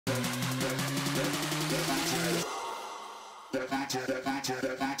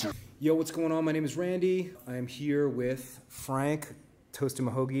Yo, what's going on? My name is Randy. I am here with Frank, Toasta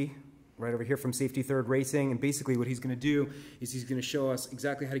Mahogey, right over here from Safety Third Racing. And basically what he's gonna do is he's gonna show us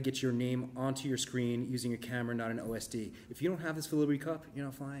exactly how to get your name onto your screen using your camera, not an OSD. If you don't have this for Liberty Cup, you're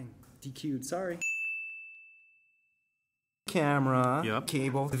not flying. DQ'd, sorry. Camera,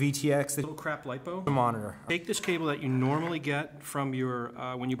 cable, the VTX, the little crap lipo, the monitor. Take this cable that you normally get from your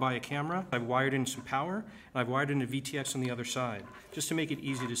when you buy a camera. I've wired in some power, and I've wired in a VTX on the other side, just to make it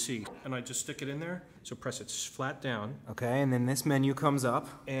easy to see. And I just stick it in there, so press it flat down. Okay, and then this menu comes up.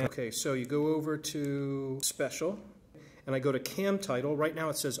 And okay, so you go over to Special, and I go to Cam Title. Right now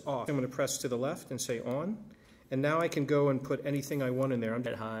it says Off. I'm going to press to the left and say On, and now I can go and put anything I want in there. I'm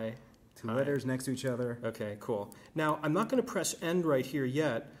at high. Two letters next to each other. Okay, cool. Now, I'm not going to press end right here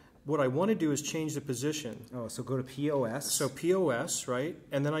yet. What I want to do is change the position. Oh, so go to POS. So POS, right?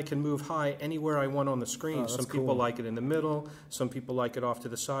 And then I can move high anywhere I want on the screen. Some people like it in the middle. Some people like it off to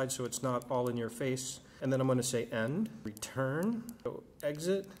the side so it's not all in your face. And then I'm going to say end, return, so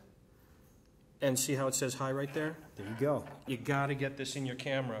exit, and see how it says hi right there? There you go. You got to get this in your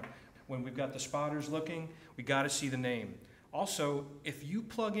camera. When we've got the spotters looking, we got to see the name. Also, if you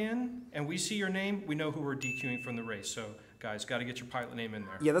plug in and we see your name, we know who we're DQing from the race. So, guys, got to get your pilot name in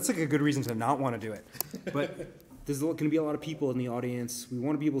there. Yeah, that's like a good reason to not want to do it. But there's going to be a lot of people in the audience. We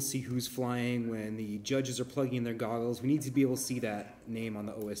want to be able to see who's flying when the judges are plugging in their goggles. We need to be able to see that name on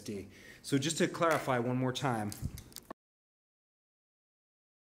the OSD. So just to clarify one more time.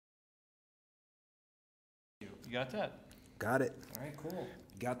 You got that? Got it. All right, cool.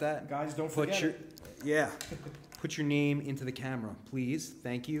 You got that? Guys, don't forget Yeah. Put your name into the camera, please.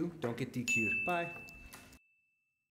 Thank you. Don't get DQ'd. Bye.